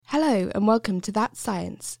Hello and welcome to That's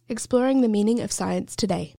Science, exploring the meaning of science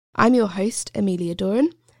today. I'm your host, Amelia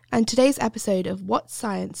Doran, and today's episode of What's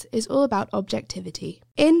Science is all about objectivity.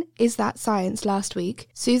 In Is That Science last week,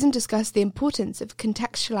 Susan discussed the importance of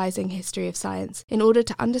contextualising history of science in order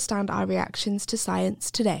to understand our reactions to science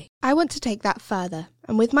today. I want to take that further,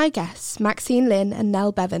 and with my guests, Maxine Lynn and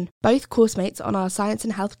Nell Bevan, both coursemates on our Science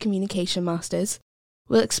and Health Communication Masters,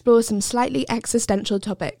 we'll explore some slightly existential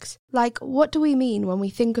topics, like what do we mean when we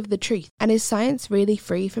think of the truth, and is science really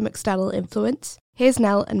free from external influence? Here's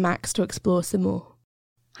Nell and Max to explore some more.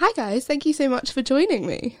 Hi guys, thank you so much for joining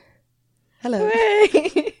me. Hello.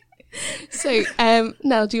 So,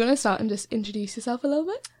 Nell, do you want to start and just introduce yourself a little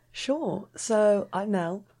bit? Sure. So I'm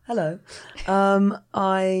Nell. Hello.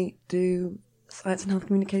 I do science and health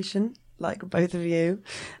communication, like both of you.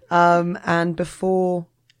 And before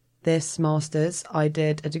this master's, I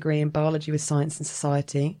did a degree in biology with science and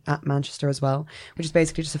society at Manchester as well, which is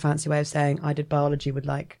basically just a fancy way of saying I did biology with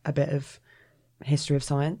like a bit of history of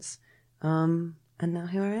science. And now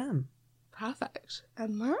here I am. Perfect.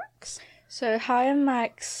 And Max? So, hi, I'm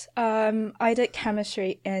Max. I did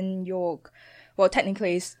chemistry in York. Well,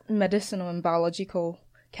 technically it's medicinal and biological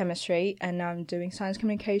chemistry, and now I'm doing science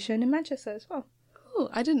communication in Manchester as well. Oh,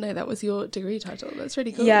 I didn't know that was your degree title. That's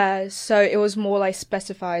really cool. Yeah, so it was more like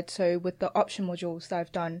specified. So with the option modules that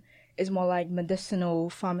I've done, it's more like medicinal,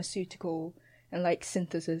 pharmaceutical, and like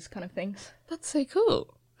synthesis kind of things. That's so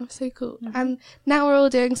cool. That's so cool. Mm-hmm. And now we're all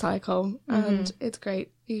doing Psychom, and it's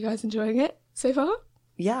great. Are you guys enjoying it so far?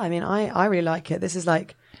 Yeah, I mean, I really like it. This is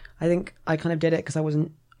like, I think I kind of did it because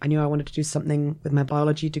I knew I wanted to do something with my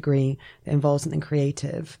biology degree that involved something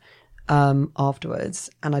creative afterwards,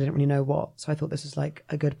 and I didn't really know what. So I thought this was like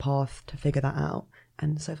a good path to figure that out.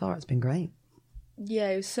 And so far it's been great. Yeah,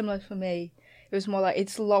 it was similar for me. It was more like,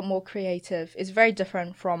 it's a lot more creative. It's very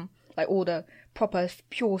different from like all the proper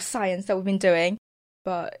pure science that we've been doing.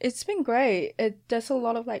 But it's been great. There's a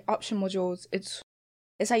lot of like option modules. It's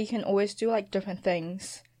like you can always do like different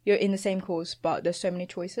things. You're in the same course, but there's so many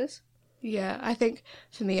choices. Yeah, I think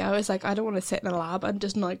for me, I was like, I don't want to sit in a lab and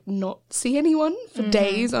just like not see anyone for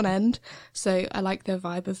days on end. So I like the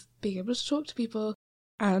vibe of being able to talk to people.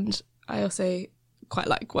 And I also quite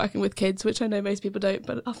like working with kids, which I know most people don't,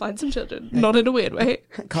 but I'll find some children, not in a weird way.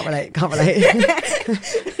 Can't relate.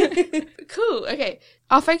 Cool. Okay.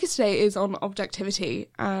 Our focus today is on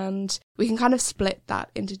objectivity, and we can kind of split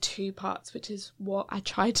that into two parts, which is what I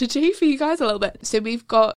tried to do for you guys a little bit. So we've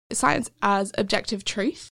got science as objective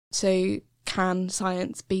truth. So can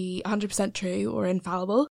science be 100% true or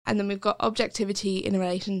infallible? And then we've got objectivity in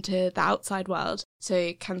relation to the outside world.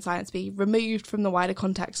 So can science be removed from the wider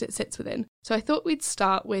context it sits within? So I thought we'd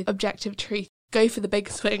start with objective truth. Go for the big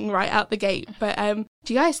swing right out the gate. But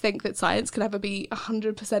do you guys think that science can ever be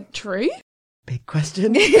 100% true? Big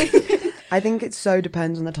question. I think it so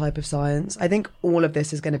depends on the type of science. I think all of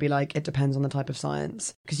this is going to be like, it depends on the type of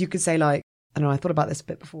science. Because you could say like, I don't know, I thought about this a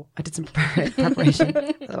bit before. I did some preparation,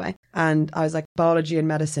 by the way. And I was like, biology and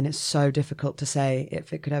medicine is so difficult to say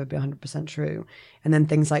if it could ever be 100% true. And then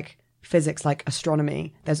things like physics, like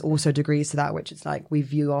astronomy, there's also degrees to that, which it's like we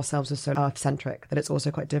view ourselves as so Earth-centric that it's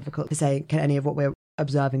also quite difficult to say, can any of what we're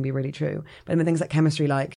observing be really true? But then things like chemistry,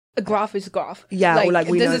 like a graph is a graph. Yeah, like, or like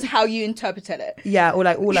this is how you interpreted it. Yeah, or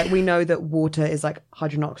like we know that water is like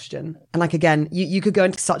hydrogen and oxygen. And like again, you could go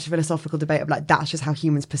into such a philosophical debate of like that's just how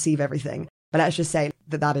humans perceive everything. But let's just say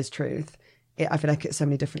that is truth. I feel like it's so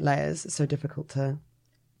many different layers. It's so difficult to.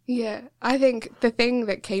 Yeah, I think the thing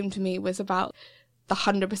that came to me was about the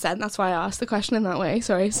 100%. That's why I asked the question in that way.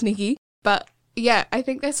 Sorry, sneaky. But yeah, I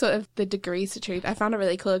think there's sort of the degrees to truth. I found a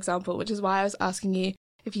really cool example, which is why I was asking you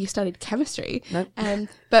if you studied chemistry. Nope.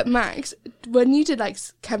 But Max, when you did like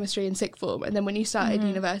chemistry in sixth form, and then when you started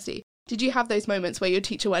university, did you have those moments where your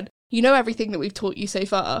teacher went, you know everything that we've taught you so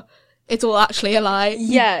far? It's all actually a lie.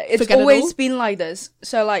 Yeah, it's always been like this.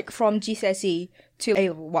 So like from GCSE to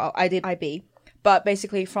A-level, well, I did IB, but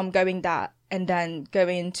basically from going that and then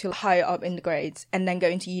going into higher up in the grades and then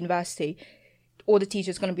going to university, all the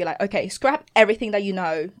teachers going to be like, okay, scrap everything that you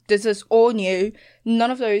know. This is all new.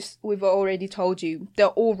 None of those we've already told you. They're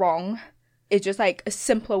all wrong. It's just like a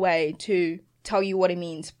simpler way to tell you what it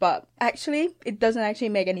means. But actually, it doesn't actually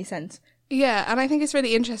make any sense. Yeah, and I think it's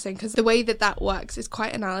really interesting because the way that works is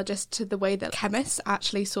quite analogous to the way that chemists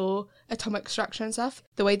actually saw atomic structure and stuff.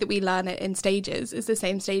 The way that we learn it in stages is the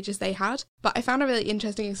same stages they had. But I found a really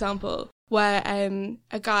interesting example where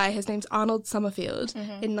a guy, his name's Arnold Sommerfeld,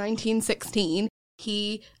 in 1916,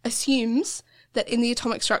 he assumes that in the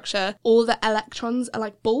atomic structure, all the electrons are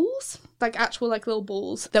like balls, like actual like little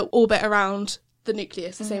balls that orbit around the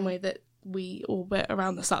nucleus, the same way that we orbit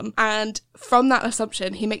around the sun. And from that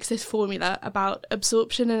assumption, he makes this formula about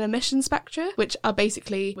absorption and emission spectra, which are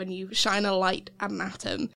basically when you shine a light at an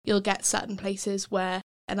atom, you'll get certain places where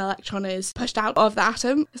an electron is pushed out of the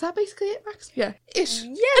atom. Is that basically it, Max? Yeah. Ish.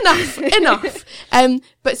 Yeah. Enough.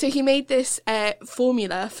 But so he made this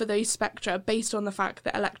formula for those spectra based on the fact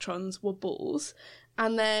that electrons were balls.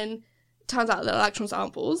 And then turns out that electrons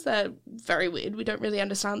aren't balls. They're very weird. We don't really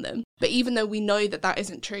understand them. But even though we know that that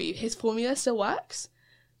isn't true, his formula still works.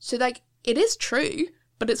 So, like, it is true,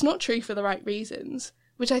 but it's not true for the right reasons,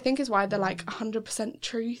 which I think is why the, like, 100%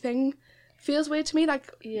 true thing feels weird to me.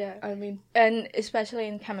 Like, yeah. I mean... And especially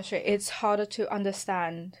in chemistry, it's harder to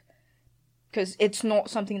understand because it's not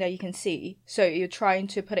something that you can see. So you're trying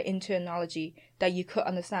to put it into an analogy that you could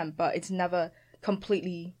understand, but it's never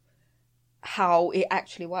completely how it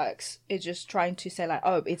actually works. It's just trying to say like,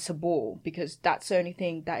 oh, it's a ball because that's the only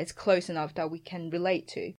thing that is close enough that we can relate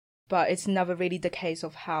to. But it's never really the case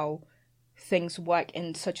of how things work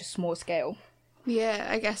in such a small scale. Yeah,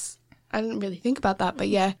 I guess I didn't really think about that, but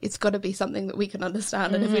yeah, it's got to be something that we can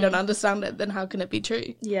understand, and if we don't understand it, then how can it be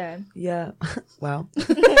true? Yeah. Yeah. Well,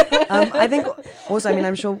 I think also, I mean,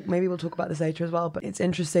 I'm sure maybe we'll talk about this later as well, but it's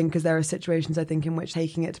interesting because there are situations, I think, in which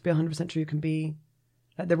taking it to be 100% true can be,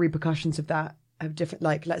 like, the repercussions of that have different,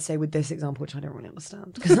 like, let's say with this example, which I don't really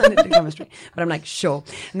understand because I didn't do chemistry, but I'm like, sure.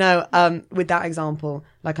 No, with that example,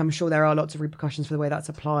 like, I'm sure there are lots of repercussions for the way that's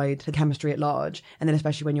applied to chemistry at large. And then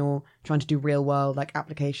especially when you're trying to do real world, like,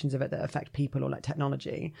 applications of it that affect people or like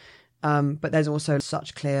technology. But there's also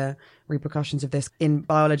such clear repercussions of this in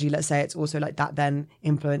biology. Let's say it's also like that then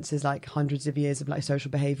influences like hundreds of years of like social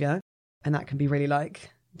behavior. And that can be really like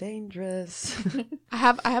dangerous. I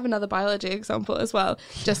have another biology example as well,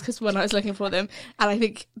 just because when I was looking for them, and I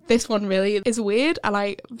think this one really is weird, and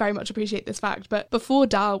I very much appreciate this fact, but before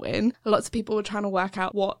Darwin, lots of people were trying to work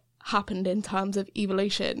out what happened in terms of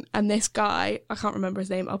evolution, and this guy, I can't remember his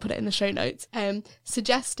name, I'll put it in the show notes,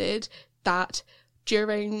 suggested that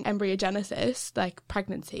during embryogenesis, like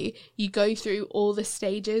pregnancy, you go through all the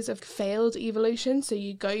stages of failed evolution. So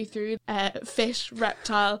you go through fish,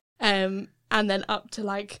 reptile, and then up to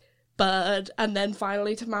like bird, and then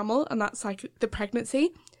finally to mammal, and that's like the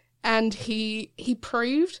pregnancy. And he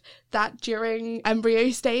proved that during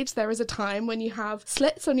embryo stage there is a time when you have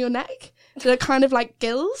slits on your neck that are kind of like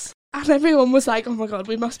gills, and everyone was like, oh my god,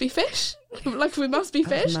 we must be fish. Like, we must be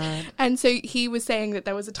fish. And so he was saying that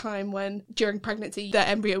there was a time when during pregnancy the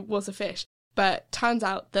embryo was a fish. But turns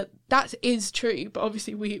out that that is true, but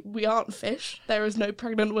obviously we aren't fish. There is no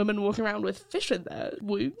pregnant woman walking around with fish in their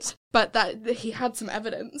wombs. But that he had some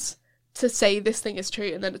evidence to say this thing is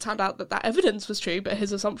true, and then it turned out that that evidence was true, but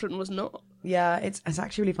his assumption was not. Yeah, it's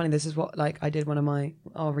actually really funny. This is what, like, I did one of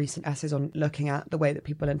our recent essays on looking at the way that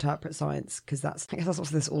people interpret science, because I guess that's what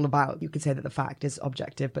this is all about. You could say that the fact is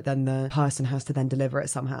objective, but then the person has to then deliver it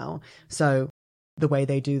somehow. So the way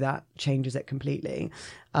they do that changes it completely.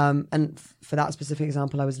 And for that specific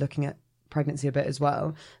example, I was looking at pregnancy a bit as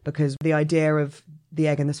well, because the idea of the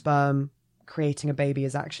egg and the sperm creating a baby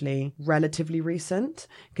is actually relatively recent.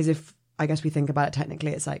 Because if, I guess we think about it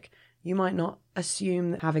technically, it's like, you might not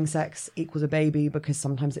assume that having sex equals a baby, because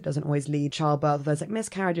sometimes it doesn't always lead childbirth. There's like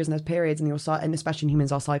miscarriages and there's periods, and and especially in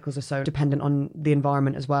humans, our cycles are so dependent on the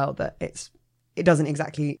environment as well, that it doesn't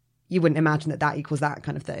exactly, you wouldn't imagine that equals that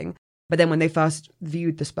kind of thing. But then when they first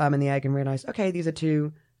viewed the sperm and the egg and realised, okay, these are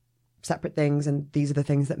two separate things and these are the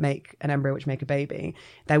things that make an embryo, which make a baby,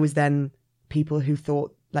 there was then people who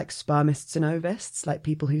thought, like spermists and ovists, like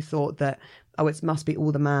people who thought that, oh, it must be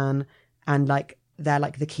all the man, and like they're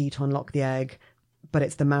like the key to unlock the egg, but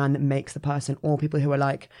it's the man that makes the person. Or people who are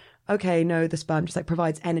like, okay, no, the sperm just like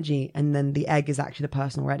provides energy, and then the egg is actually the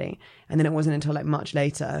person already. And then it wasn't until like much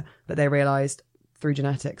later that they realised, through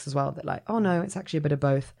genetics as well, that like, oh no, it's actually a bit of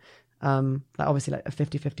both. Like obviously like a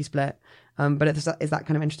 50-50 split, but it's that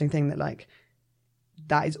kind of interesting thing that like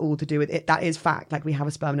that is all to do with it. That is fact, like we have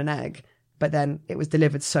a sperm and an egg, but then it was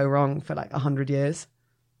delivered so wrong for like 100 years.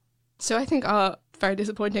 So I think our very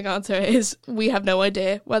disappointing answer is we have no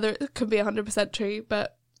idea whether it can be 100% true,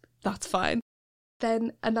 but that's fine.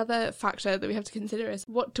 Then another factor that we have to consider is,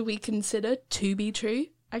 what do we consider to be true,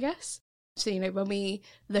 I guess? So, you know, when we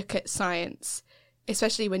look at science,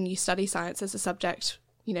 especially when you study science as a subject,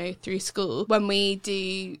 you know, through school, when we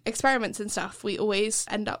do experiments and stuff, we always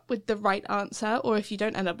end up with the right answer. Or if you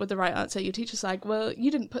don't end up with the right answer, your teacher's like, well,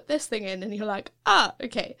 you didn't put this thing in. And you're like,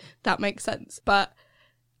 okay, that makes sense. But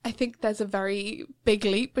I think there's a very big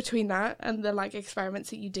leap between that and the like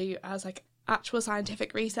experiments that you do as like actual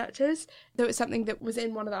scientific researchers. There was something that was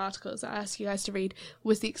in one of the articles that I asked you guys to read,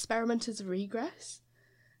 was the experimenter's regress,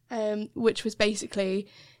 which was basically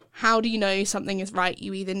how do you know something is right?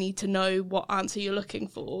 You either need to know what answer you're looking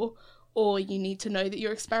for, or you need to know that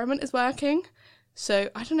your experiment is working. So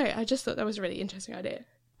I don't know, I just thought that was a really interesting idea.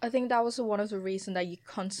 I think that was one of the reasons that you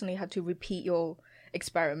constantly had to repeat your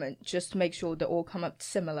experiment just to make sure they all come up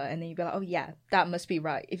similar, and then you'd be like, oh yeah, that must be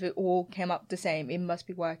right. If it all came up the same, it must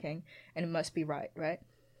be working and it must be right?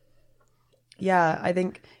 Yeah, I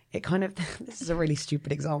think it kind of, this is a really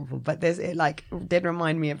stupid example, but it like did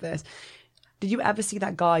remind me of this. Did you ever see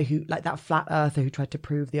that guy who, like that flat earther who tried to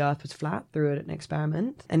prove the earth was flat through an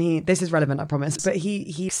experiment? And this is relevant, I promise, but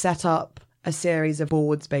he set up a series of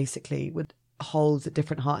boards basically with holes at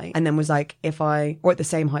different height, and then was like, or at the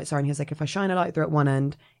same height, sorry, and he was like, if I shine a light through at one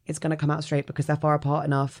end, it's going to come out straight because they're far apart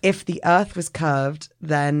enough. If the earth was curved,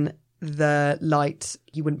 then the light,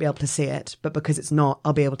 you wouldn't be able to see it, but because it's not,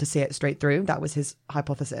 I'll be able to see it straight through. That was his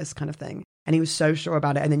hypothesis kind of thing. And he was so sure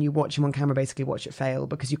about it, and then you watch him on camera basically watch it fail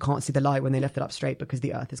because you can't see the light when they lift it up straight because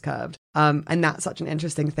the earth is curved. And that's such an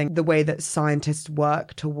interesting thing, the way that scientists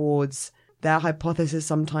work towards their hypothesis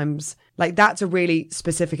sometimes. Like, that's a really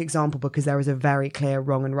specific example because there is a very clear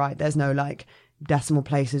wrong and right. There's no like decimal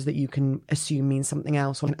places that you can assume means something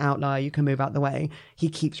else, or an outlier you can move out the way. He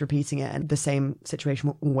keeps repeating it, and the same situation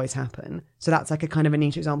will always happen. So that's like a kind of a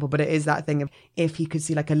niche example, but it is that thing of, if he could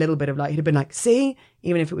see like a little bit of light, he'd have been like, see,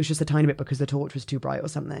 even if it was just a tiny bit because the torch was too bright or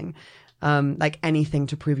something. Like anything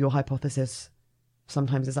to prove your hypothesis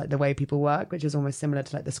sometimes is like the way people work, which is almost similar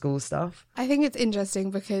to like the school stuff. I think it's interesting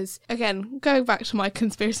because, again, going back to my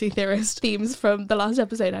conspiracy theorist themes from the last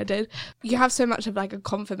episode I did, you have so much of like a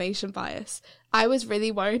confirmation bias. I was really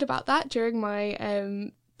worried about that during my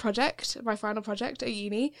my final project at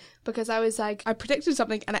uni, because I was like, I predicted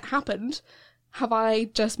something and it happened. Have I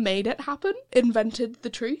just made it happen? Invented the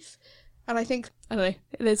truth? And I think, I don't know,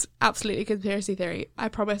 it is absolutely conspiracy theory. I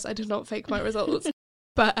promise I did not fake my results.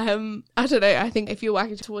 But I don't know, I think if you're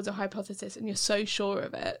working towards a hypothesis and you're so sure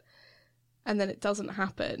of it and then it doesn't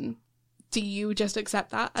happen, do you just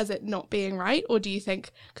accept that as it not being right? Or do you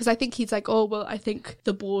think, because I think he's like, oh, well, I think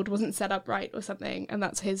the board wasn't set up right or something, and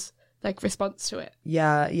that's his like response to it.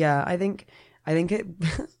 Yeah, I think it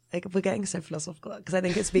like, we're getting so philosophical because I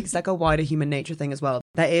think it speaks like a wider human nature thing as well.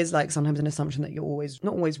 There is like sometimes an assumption that you're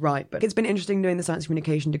not always right, but it's been interesting doing the science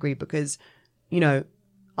communication degree because, you know,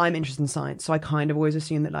 I'm interested in science, so I kind of always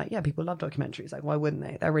assume that, like, yeah, people love documentaries. Like, why wouldn't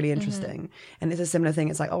they? They're really interesting. And it's a similar thing.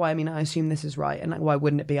 It's like, oh, I mean, I assume this is right. And like, why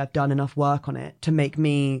wouldn't it be? I've done enough work on it to make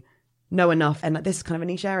me know enough. And like, this is kind of a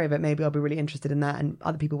niche area, but maybe I'll be really interested in that, and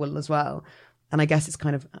other people will as well. And I guess it's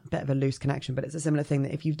kind of a bit of a loose connection, but it's a similar thing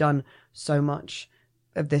that if you've done so much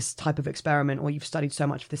of this type of experiment, or you've studied so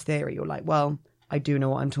much of this theory, you're like, well, I do know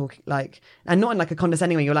what I'm talking, like, and not in like a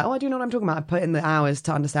condescending way. You're like, oh, I do know what I'm talking about. I put in the hours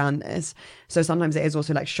to understand this. So sometimes it is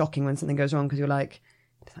also like shocking when something goes wrong, because you're like,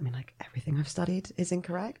 does that mean like everything I've studied is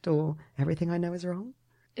incorrect, or everything I know is wrong?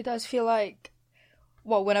 It does feel like,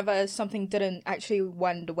 well, whenever something didn't actually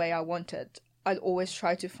went the way I wanted, I'd always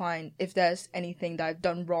try to find if there's anything that I've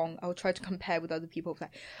done wrong. I'll try to compare with other people.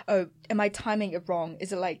 Like, oh, am I timing it wrong?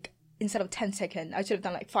 Is it like, instead of 10 seconds, I should have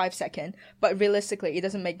done like 5 seconds. But realistically, it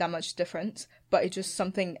doesn't make that much difference. But it's just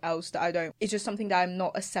something else that it's just something that I'm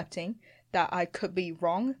not accepting, that I could be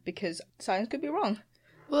wrong, because science could be wrong.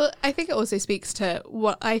 Well, I think it also speaks to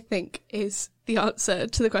what I think is the answer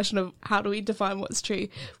to the question of how do we define what's true,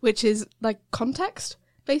 which is like context,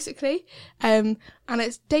 basically. And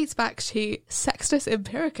it dates back to Sextus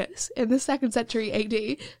Empiricus in the 2nd century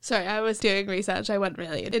AD. Sorry, I was doing research. I went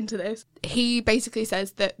really into this. He basically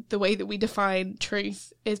says that the way that we define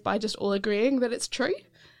truth is by just all agreeing that it's true.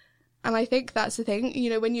 And I think that's the thing, you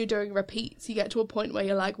know, when you're doing repeats, you get to a point where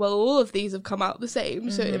you're like, well, all of these have come out the same,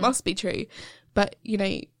 so it must be true. But, you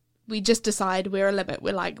know, we just decide we're a limit.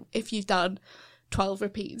 We're like, if you've done 12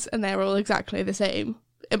 repeats and they're all exactly the same,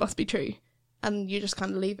 it must be true. And you just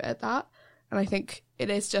kind of leave it at that. And I think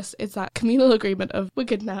it's that communal agreement of, we're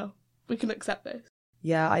good now. We can accept this.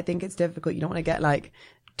 Yeah, I think it's difficult. You don't want to get like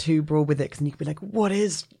too broad with it, because you can be like, what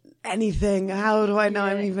is anything? How do I know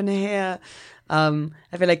I'm even here? I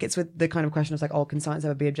feel like it's with the kind of question of like, oh, can science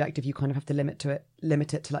ever be objective? You kind of have to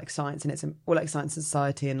limit it to like science, and it's or like science and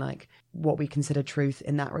society, and like what we consider truth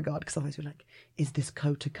in that regard. Because otherwise we're like, is this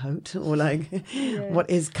coat to coat, or like what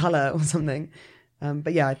is color or something?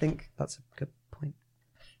 But yeah, I think that's a good point.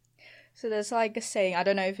 So there's like a saying, I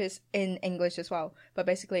don't know if it's in English as well, but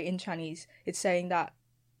basically in Chinese, it's saying that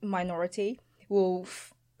minority will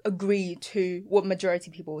agree to what majority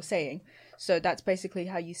people are saying. So that's basically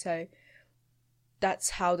how you say,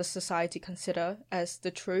 that's how the society consider as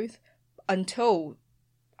the truth, until,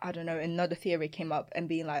 I don't know, another theory came up and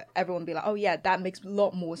everyone be like, oh yeah, that makes a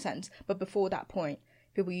lot more sense. But before that point,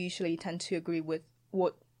 people usually tend to agree with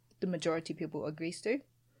what the majority of people agrees to.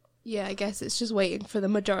 Yeah, I guess it's just waiting for the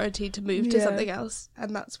majority to move to something else,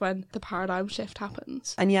 and that's when the paradigm shift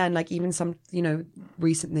happens. And yeah, and like even some, you know,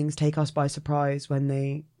 recent things take us by surprise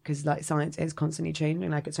when because like science is constantly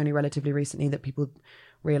changing. Like it's only relatively recently that people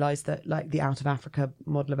realize that like the out of Africa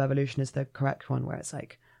model of evolution is the correct one, where it's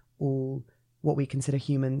like all what we consider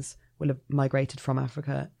humans will have migrated from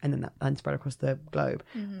Africa and then and spread across the globe.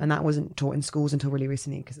 Mm-hmm. And that wasn't taught in schools until really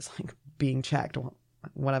recently, because it's like being checked or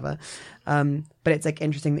whatever. But it's like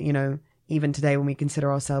interesting that, you know, even today when we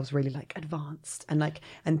consider ourselves really like advanced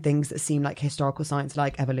and things that seem like historical science,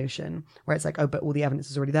 like evolution, where it's like, oh, but all the evidence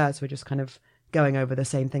is already there, so we're just kind of going over the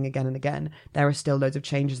same thing again and again. There are still loads of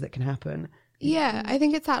changes that can happen. Yeah, I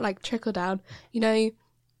think it's that like trickle down. You know,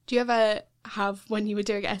 do you ever have, when you were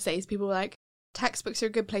doing essays, people were like, textbooks are a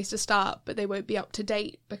good place to start, but they won't be up to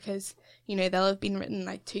date because, you know, they'll have been written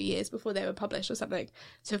like 2 years before they were published or something.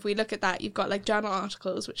 So if we look at that, you've got like journal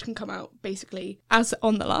articles which can come out basically, as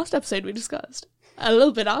on the last episode we discussed, a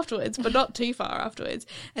little bit afterwards, but not too far afterwards.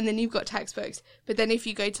 And then you've got textbooks. But then if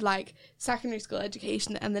you go to like secondary school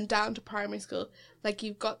education and then down to primary school, like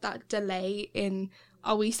you've got that delay in,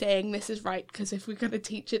 are we saying this is right? Because if we're going to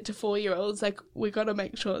teach it to 4-year-olds, like we've got to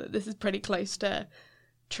make sure that this is pretty close to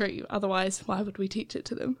true. Otherwise, why would we teach it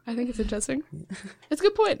to them? I think it's interesting. It's a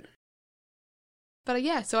good point. But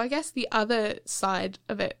yeah, so I guess the other side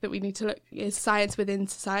of it that we need to look is science within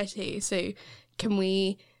society. So can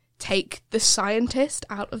we take the scientist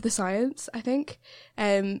out of the science, I think?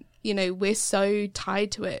 You know, we're so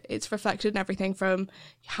tied to it. It's reflected in everything from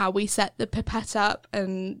how we set the pipette up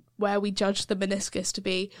and where we judge the meniscus to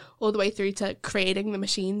be, all the way through to creating the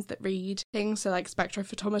machines that read things, so like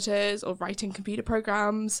spectrophotometers or writing computer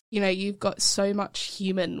programs. You know, you've got so much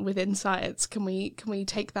human within science. Can we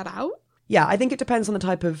take that out? Yeah, I think it depends on the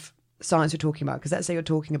type of science you're talking about, because let's say you're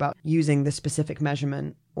talking about using the specific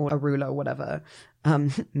measurement or a ruler or whatever,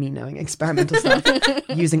 me knowing experimental stuff,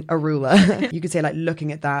 using a ruler, you could say like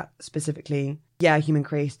looking at that specifically, yeah, a human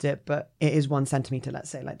created it, but it is 1 centimeter, let's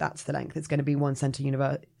say, like that's the length. It's going to be 1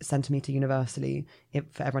 centimeter universally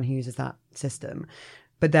for everyone who uses that system.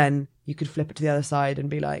 But then you could flip it to the other side and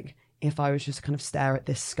be like, if I was just to kind of stare at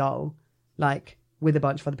this skull, like with a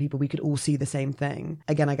bunch of other people, we could all see the same thing.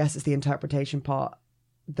 Again, I guess it's the interpretation part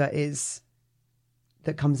that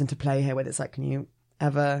comes into play here, where it's like, can you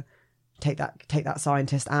ever take that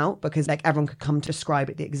scientist out? Because like everyone could come to describe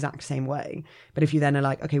it the exact same way, but if you then are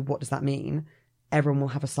like, okay, what does that mean? Everyone will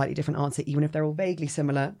have a slightly different answer, even if they're all vaguely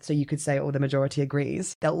similar. So you could say, oh, the majority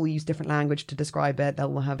agrees. They'll all use different language to describe it.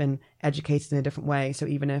 They'll all have been educated in a different way. So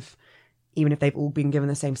even if they've all been given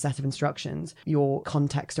the same set of instructions, your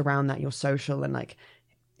context around that, your social and like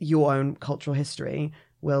your own cultural history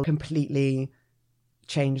will completely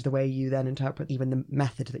change the way you then interpret even the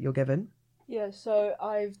method that you're given. Yeah, so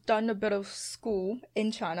I've done a bit of school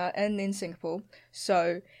in China and in Singapore.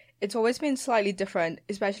 So it's always been slightly different,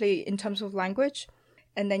 especially in terms of language.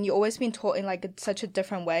 And then you've always been taught in like such a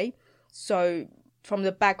different way. So from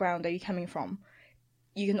the background that you're coming from,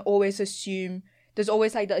 you can always assume, there's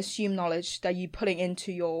always like the assumed knowledge that you're putting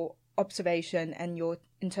into your observation and your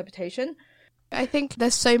interpretation. I think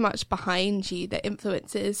there's so much behind you that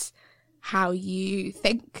influences how you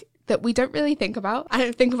think that we don't really think about. I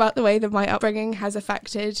don't think about the way that my upbringing has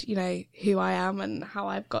affected, you know, who I am and how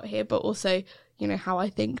I've got here, but also, you know, how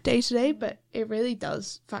I think day to day, but it really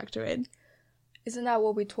does factor in. Isn't that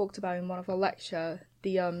what we talked about in one of our lecture,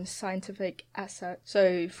 the scientific asset?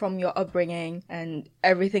 So from your upbringing and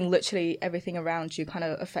everything, literally everything around you kind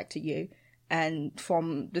of affected you. And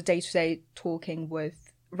from the day-to-day talking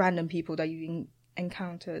with random people that you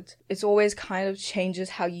encountered, it's always kind of changes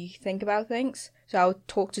how you think about things. So I'll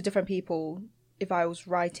talk to different people. If I was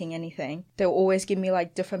writing anything, they'll always give me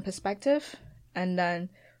like different perspective, and then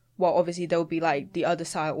obviously there'll be like the other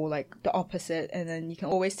side or like the opposite, and then you can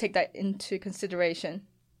always take that into consideration.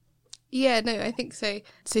 Yeah, no, I think so.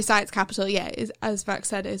 So Science Capital, yeah, is, as Max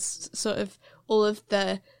said, is sort of all of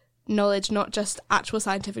the knowledge, not just actual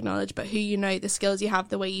scientific knowledge, but who you know, the skills you have,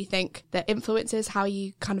 the way you think, that influences how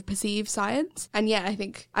you kind of perceive science. And yeah, I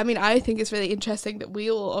think it's really interesting that we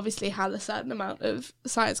all obviously had a certain amount of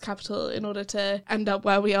science capital in order to end up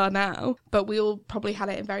where we are now, but we all probably had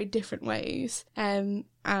it in very different ways. And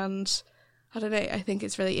I don't know, I think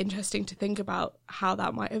it's really interesting to think about how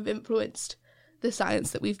that might have influenced the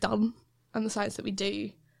science that we've done and the science that we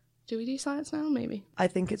do. Do we do science now? Maybe. I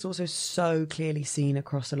think it's also so clearly seen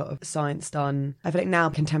across a lot of science done. I feel like now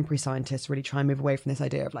contemporary scientists really try and move away from this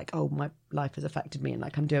idea of like, oh, life has affected me, and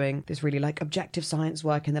like I'm doing this really like objective science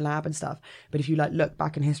work in the lab and stuff. But if you like look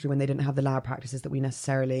back in history when they didn't have the lab practices that we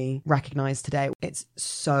necessarily recognize today, it's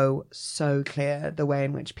so clear the way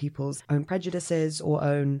in which people's own prejudices or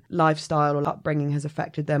own lifestyle or upbringing has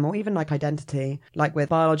affected them, or even like identity. Like with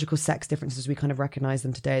biological sex differences, we kind of recognize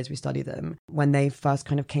them today as we study them. When they first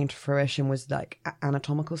kind of came to fruition was like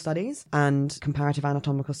anatomical studies and comparative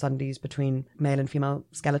anatomical studies between male and female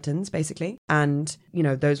skeletons, basically. And, you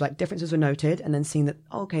know, those like differences were noted, and then seen that,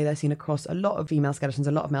 okay, they're seen across a lot of female skeletons,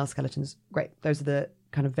 a lot of male skeletons. Great. Those are the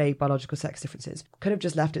kind of vague biological sex differences. Could have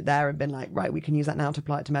just left it there and been like, right, we can use that now to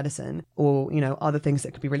apply it to medicine, or, you know, other things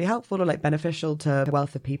that could be really helpful or like beneficial to the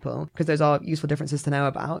wealth of people, because those are useful differences to know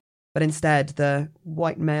about. But instead, the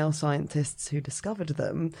white male scientists who discovered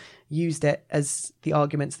them used it as the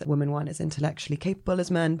arguments that women weren't as intellectually capable as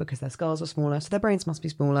men because their skulls were smaller, so their brains must be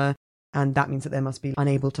smaller, and that means that they must be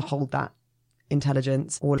unable to hold that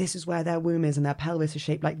intelligence, or this is where their womb is and their pelvis is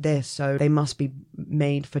shaped like this, so they must be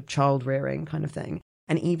made for child rearing, kind of thing.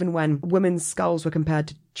 And even when women's skulls were compared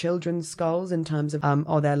to children's skulls in terms of,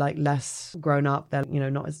 they're like less grown up, they're, you know,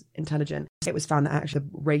 not as intelligent, it was found that actually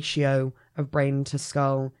the ratio of brain to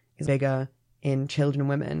skull is bigger in children and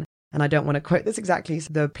women. And I don't want to quote this exactly.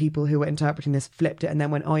 So the people who were interpreting this flipped it and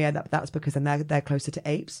then went, oh yeah, that's because then they're closer to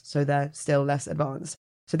apes, so they're still less advanced.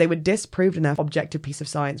 So they were disproved in their objective piece of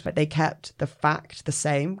science, but they kept the fact the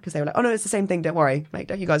same because they were like, oh no, it's the same thing, don't worry, mate,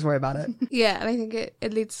 don't you guys worry about it. Yeah, and I think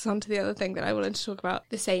it leads us on to the other thing that I wanted to talk about.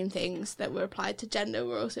 The same things that were applied to gender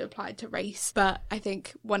were also applied to race. But I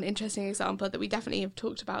think one interesting example that we definitely have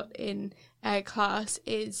talked about in class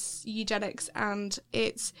is eugenics and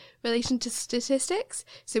its relation to statistics.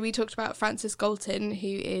 So we talked about Francis Galton, who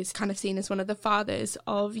is kind of seen as one of the fathers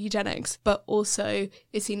of eugenics, but also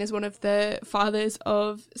is seen as one of the fathers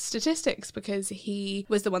of statistics because he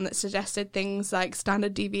was the one that suggested things like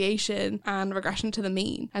standard deviation and regression to the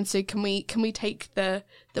mean. And so can we take the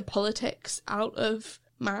politics out of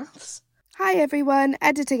maths? Hi everyone,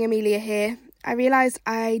 Editing Amelia here. I realised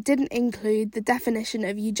I didn't include the definition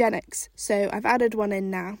of eugenics, so I've added one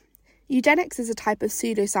in now. Eugenics is a type of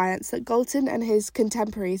pseudoscience that Galton and his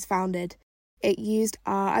contemporaries founded. It used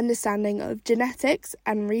our understanding of genetics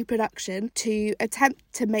and reproduction to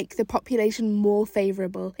attempt to make the population more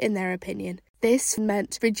favourable, in their opinion. This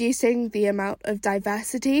meant reducing the amount of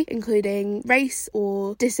diversity, including race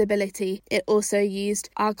or disability. It also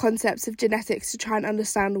used our concepts of genetics to try and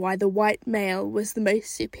understand why the white male was the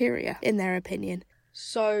most superior, in their opinion.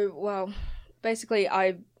 So, well, basically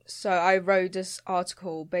I wrote this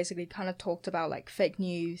article, basically kind of talked about like fake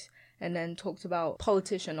news and then talked about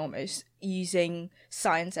politician almost using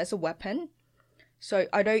science as a weapon. So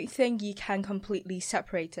I don't think you can completely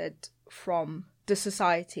separate it from the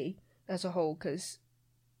society as a whole, because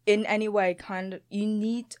in any way kind of you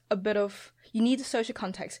need a social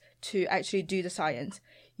context to actually do the science.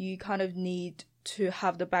 You kind of need to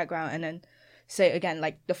have the background and then say again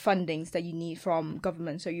like the fundings that you need from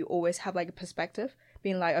government, so you always have like a perspective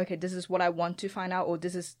being like, okay, this is what I want to find out, or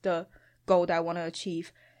this is the goal that I want to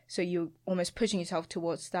achieve. So you're almost pushing yourself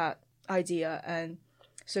towards that idea. And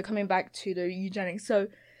so coming back to the eugenics, so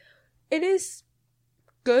it is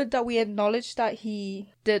good that we acknowledge that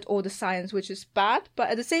he did all the science, which is bad, but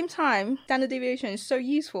at the same time, standard deviation is so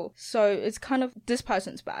useful. So it's kind of, this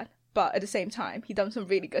person's bad, but at the same time, he done some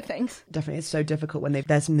really good things. Definitely, it's so difficult when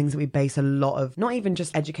there's some things that we base a lot of, not even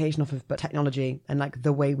just education off of, but technology and like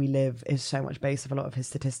the way we live is so much based off a lot of his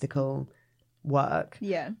statistical work.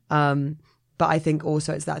 Yeah. But I think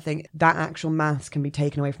also it's that thing, that actual maths can be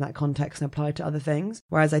taken away from that context and applied to other things.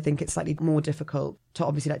 Whereas I think it's slightly more difficult to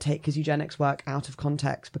obviously like take his eugenics work out of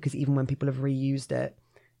context, because even when people have reused it,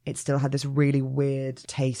 it still had this really weird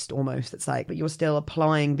taste almost. It's like, but you're still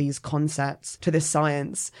applying these concepts to this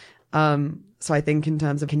science. So I think in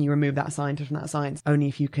terms of, can you remove that scientist from that science? Only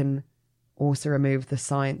if you can also remove the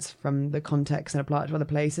science from the context and apply it to other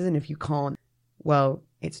places. And if you can't, well,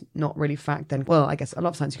 it's not really fact then. Well, I guess a lot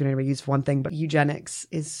of science you can only reuse for one thing, but eugenics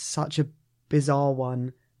is such a bizarre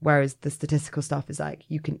one. Whereas the statistical stuff is like,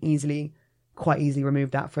 you can quite easily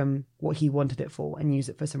remove that from what he wanted it for and use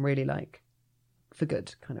it for some really like, for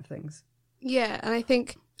good kind of things. Yeah, and I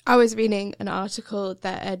think I was reading an article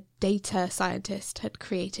that a data scientist had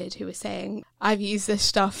created who was saying, I've used this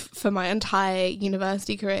stuff for my entire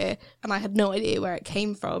university career and I had no idea where it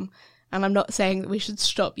came from. And I'm not saying that we should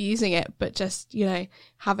stop using it, but just, you know,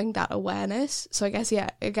 having that awareness. So I guess, yeah,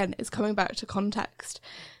 again, it's coming back to context.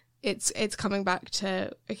 It's coming back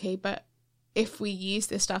to, okay, but if we use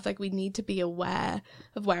this stuff, like we need to be aware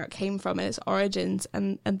of where it came from and its origins,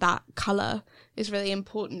 and that colour is really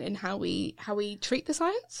important in how we treat the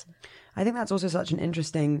science. I think that's also such an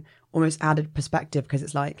interesting, almost added perspective, because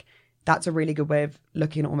it's like, that's a really good way of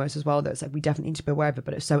looking at it almost as well, that it's like we definitely need to be aware of it,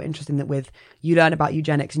 but it's so interesting that with, you learn about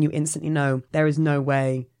eugenics and you instantly know there is no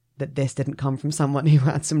way that this didn't come from someone who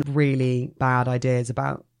had some really bad ideas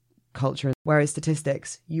about culture. Whereas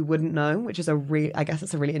statistics, you wouldn't know, which is I guess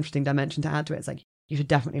it's a really interesting dimension to add to it. It's like, you should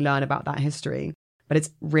definitely learn about that history. But it's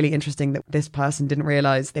really interesting that this person didn't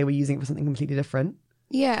realise they were using it for something completely different.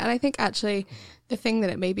 Yeah, and I think actually the thing that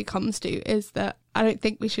it maybe comes to is that I don't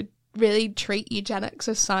think we should really treat eugenics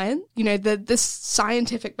as science. You know, the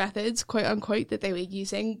scientific methods, quote unquote, that they were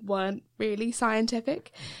using weren't really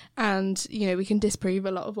scientific. And, you know, we can disprove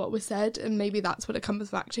a lot of what was said. And maybe that's what it comes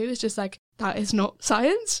back to, is just like, that is not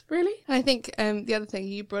science, really. And I think the other thing,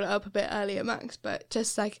 you brought it up a bit earlier, Max, but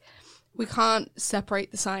just like, we can't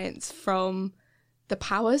separate the science from the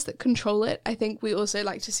powers that control it. I think we also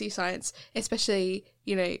like to see science, especially,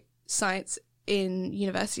 you know, science in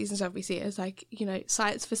universities and stuff, we see it as like, you know,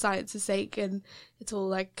 science for science's sake, and it's all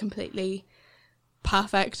like completely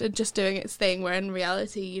perfect and just doing its thing, where in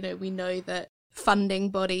reality, you know, we know that funding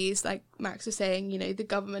bodies, like Max was saying, you know, the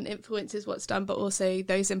government influences what's done, but also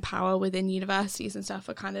those in power within universities and stuff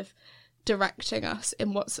are kind of directing us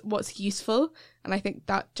in what's useful. And I think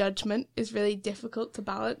that judgment is really difficult to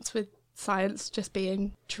balance with science just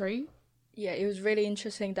being true. Yeah, it was really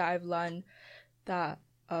interesting that I've learned that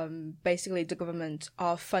basically the government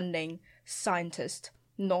are funding scientists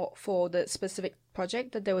not for the specific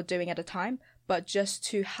project that they were doing at the time, but just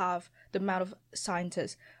to have the amount of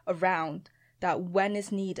scientists around that when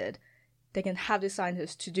it's needed, they can have the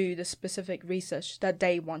scientists to do the specific research that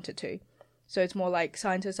they wanted to. So it's more like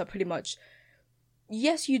scientists are pretty much,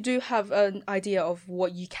 yes, you do have an idea of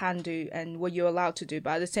what you can do and what you're allowed to do,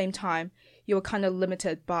 but at the same time, you're kind of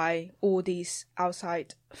limited by all these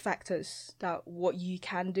outside factors, that what you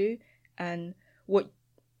can do and what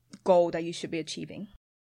goal that you should be achieving.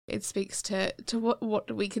 It speaks to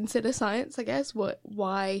what we consider science, I guess.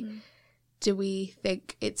 Why do we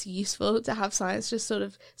think it's useful to have science? Just sort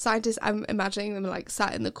of scientists, I'm imagining them like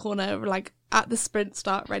sat in the corner, like at the sprint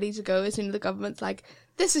start, ready to go as soon as the government's like,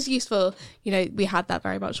 this is useful. You know, we had that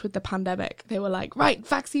very much with the pandemic. They were like, right,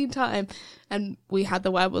 vaccine time. And we had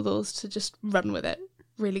the wherewithals to just run with it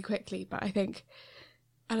really quickly. But I think,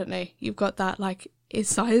 I don't know, you've got that, like, is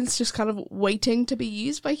science just kind of waiting to be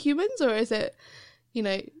used by humans? Or is it, you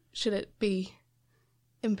know, should it be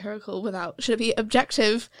empirical should it be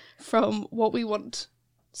objective from what we want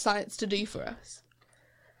science to do for us?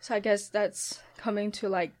 So I guess that's coming to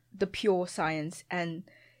like the pure science and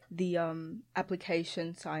the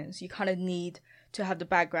application science. You kind of need to have the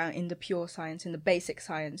background in the pure science, in the basic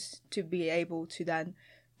science, to be able to then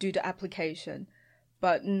do the application.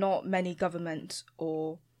 But not many governments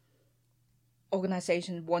or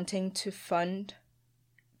organizations wanting to fund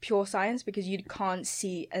pure science, because you can't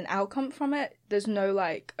see an outcome from it. There's no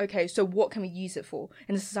like, okay, so what can we use it for?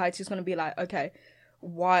 And the society is going to be like, okay,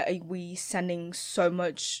 why are we sending so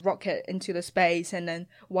much rocket into the space, and then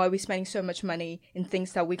why are we spending so much money in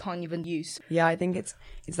things that we can't even use? Yeah, I think it's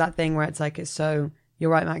that thing where it's like, it's so, you're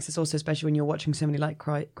right, Max, it's also especially when you're watching so many like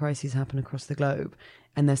crises happen across the globe,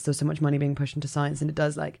 and there's still so much money being pushed into science, and it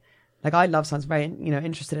does like I love science, very, you know,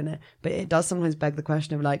 interested in it, but it does sometimes beg the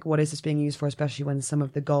question of like, what is this being used for, especially when some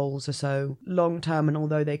of the goals are so long term, and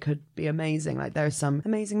although they could be amazing, like there's some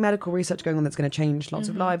amazing medical research going on that's going to change lots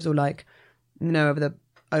of lives, or like, you know,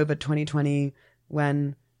 over 2020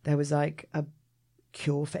 when there was like a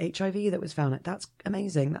cure for HIV that was found. Like, that's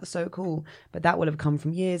amazing. That's so cool. But that would have come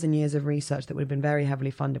from years and years of research that would have been very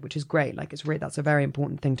heavily funded, which is great. Like that's a very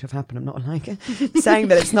important thing to have happened. I'm not like saying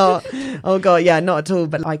that it's not. Oh God, yeah, not at all.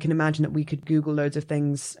 But I can imagine that we could Google loads of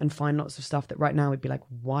things and find lots of stuff that right now would be like,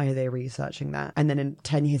 why are they researching that? And then in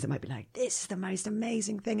 10 years it might be like, this is the most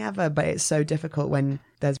amazing thing ever. But it's so difficult when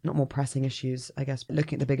there's not more pressing issues. I guess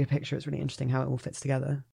looking at the bigger picture, it's really interesting how it all fits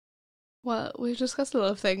together. Well, we've discussed a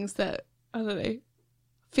lot of things that, I don't know,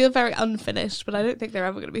 feel very unfinished, but I don't think they're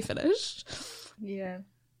ever going to be finished. Yeah.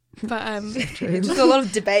 But just a lot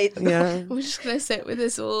of debate. Yeah. We're just going to sit with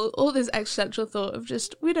this all this existential thought of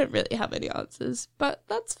just, we don't really have any answers. But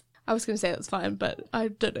I was going to say that's fine, but I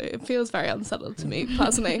don't know. It feels very unsettled to me,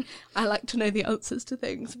 personally. I like to know the answers to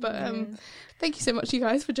things. But thank you so much, you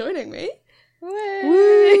guys, for joining me. Woo!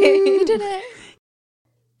 We did it.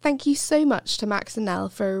 Thank you so much to Max and Nell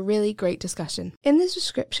for a really great discussion. In the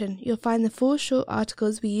description, you'll find the 4 short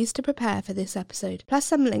articles we used to prepare for this episode, plus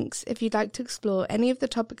some links if you'd like to explore any of the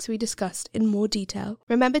topics we discussed in more detail.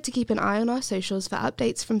 Remember to keep an eye on our socials for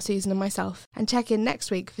updates from Susan and myself, and check in next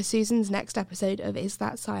week for Susan's next episode of Is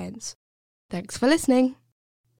That Science? Thanks for listening!